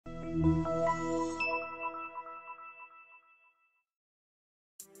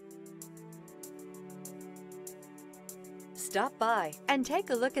Stop by and take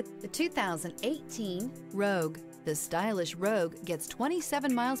a look at the 2018 Rogue. The stylish Rogue gets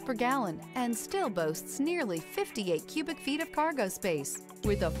 27 miles per gallon and still boasts nearly 58 cubic feet of cargo space.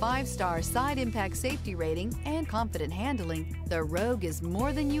 With a 5-star side impact safety rating and confident handling, the Rogue is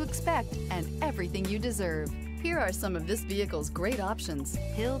more than you expect and everything you deserve. Here are some of this vehicle's great options: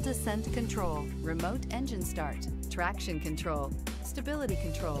 hill descent control, remote engine start, traction control, stability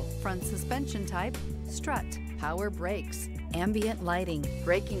control, front suspension type, strut, power brakes, ambient lighting,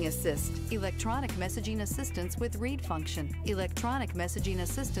 braking assist, electronic messaging assistance with read function, electronic messaging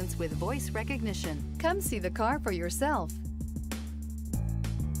assistance with voice recognition. Come see the car for yourself.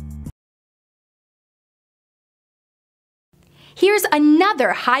 Here's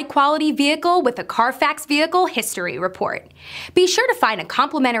another high-quality vehicle with a Carfax Vehicle History Report. Be sure to find a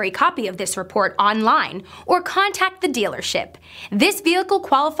complimentary copy of this report online or contact the dealership. This vehicle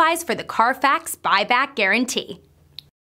qualifies for the Carfax Buyback Guarantee.